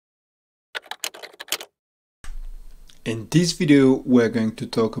In this video, we're going to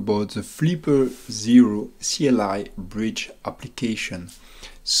talk about the flipperzero-CLI-bridge application.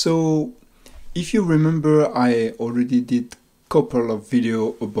 So, if you remember, I already did a couple of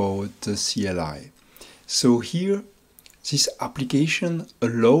videos about the CLI. So here, this application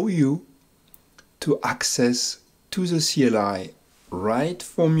allows you to access to the CLI right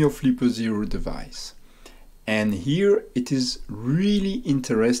from your FlipperZero device. And here it is really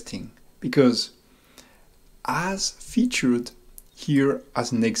interesting because as featured here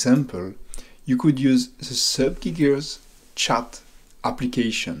as an example, you could use the Sub-GHz chat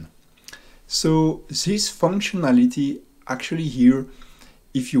application. So this functionality actually here,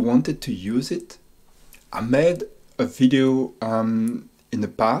 if you wanted to use it, I made a video in the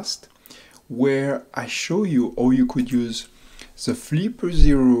past where I show you how you could use the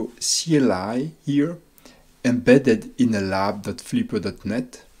FlipperZero CLI here embedded in a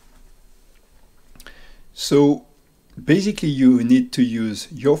lab.flipper.net. So basically you need to use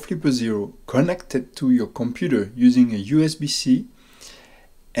your FlipperZero connected to your computer using a USB-C,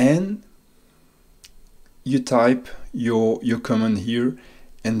 and you type your command here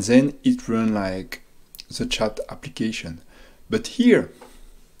and then it runs like the chat application. But here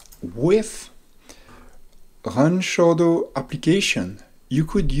with Ranchordo application you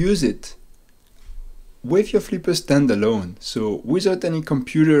could use it with your Flipper standalone. So without any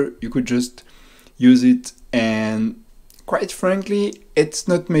computer you could just use it, and quite frankly it's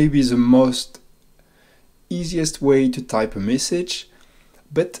not maybe the most easiest way to type a message,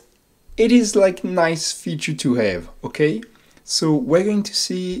 but it is like nice feature to have. Okay, so we're going to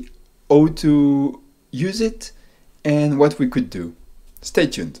see how to use it and what we could do. Stay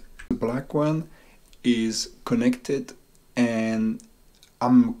tuned. The black one is connected and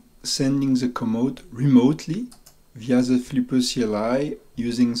I'm sending the command remotely via the Flipper CLI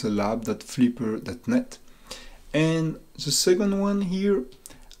using the lab.flipper.net. And the second one here,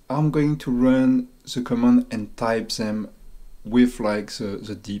 I'm going to run the command and type them with like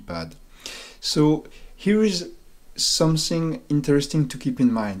the D-pad. So here is something interesting to keep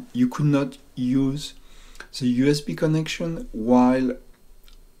in mind. You could not use the USB connection while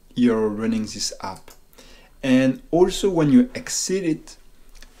you're running this app. And also when you exit it,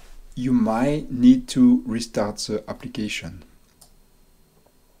 you might need to restart the application.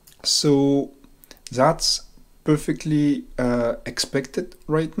 So that's perfectly expected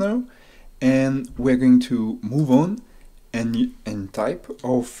right now, and we're going to move on and type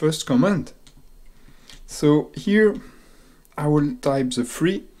our first command. So here I will type the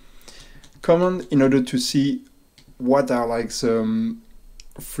free command in order to see what are like some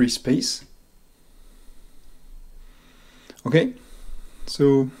free space. Okay,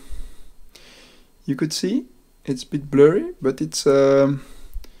 so you could see it's a bit blurry, but it's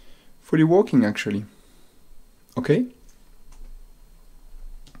fully working actually. Okay,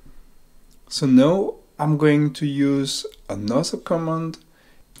 so now I'm going to use another command.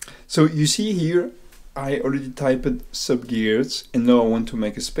 So you see here I already typed Sub-GHz and now I want to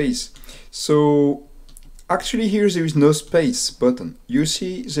make a space. So actually here there is no space button. You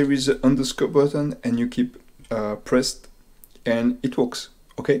see there is an underscore button and you keep pressed and it works.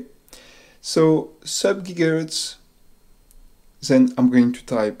 Okay, so Sub-GHz, then I'm going to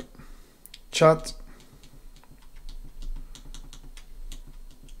type chat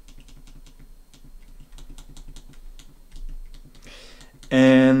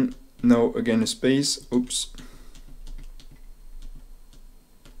and now again a space, oops,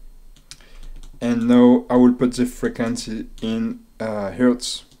 and now I will put the frequency in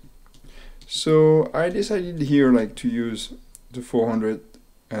hertz. So I decided here like to use the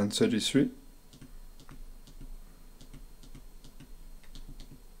 433.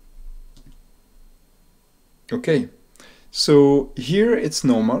 Okay, so here it's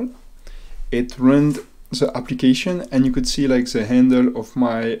normal. It runs the application and you could see like the handle of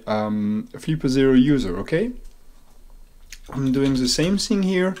my FlipperZero user. Okay, I'm doing the same thing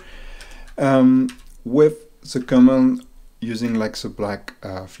here with the command using like the black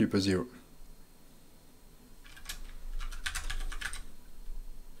FlipperZero.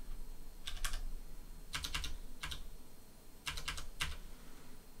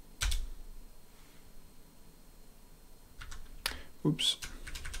 Oops,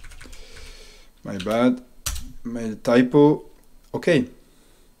 my bad, made a typo. Okay,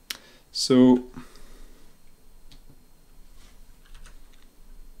 so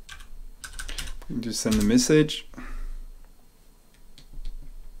I'm going to send a message,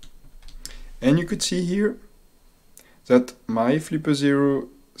 and you could see here that my FlipperZero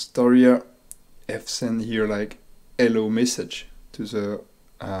Storia have sent here like hello message to the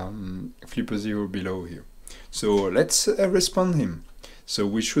FlipperZero below here. So let's respond him. So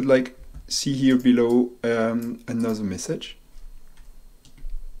we should like see here below another message.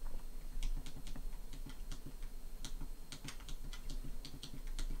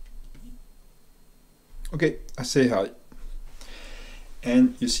 Okay, I say hi.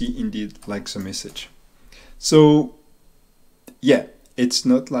 And you see indeed like the message. So yeah, it's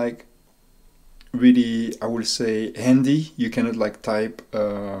not like really, I will say, handy. You cannot like type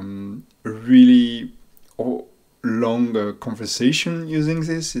a really long conversation using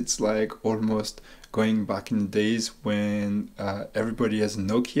this. It's like almost going back in days when everybody has a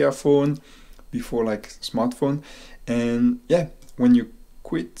Nokia phone before like smartphone. And yeah, when you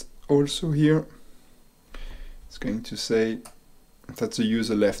quit also here, it's going to say that the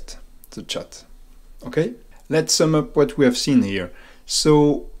user left the chat. Okay, let's sum up what we have seen here.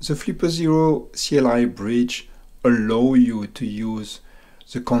 So the flipperzero-CLI-bridge allow you to use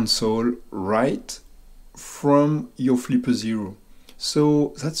the console right from your flipperzero.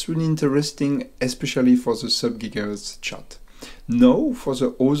 So that's really interesting, especially for the Sub-GHz chat. Now for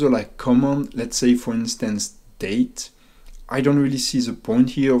the other like command, let's say for instance date, I don't really see the point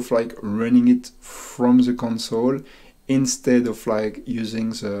here of like running it from the console instead of like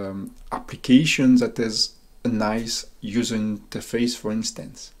using the application that has a nice user interface, for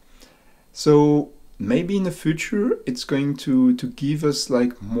instance. So maybe in the future it's going to give us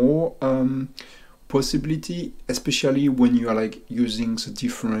like more possibility, especially when you are like using the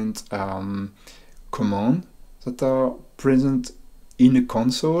different commands that are present in a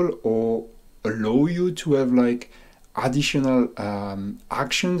console, or allow you to have like additional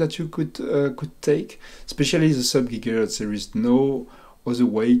action that you could take. Especially the Sub-GHz, there is no other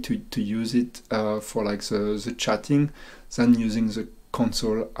way to use it for like the chatting than using the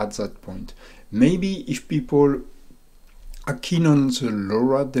console at that point. Maybe if people are keen on the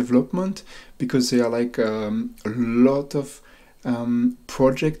LoRa development, because there are like a lot of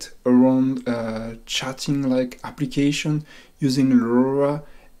project around chatting like application using LoRa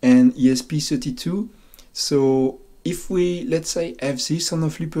and ESP32. So if we, let's say, have this on a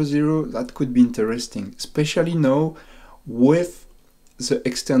flipperzero, that could be interesting, especially now with the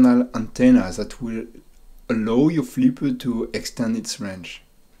external antenna that will allow your flipper to extend its range.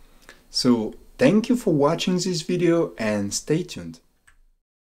 So thank you for watching this video and stay tuned.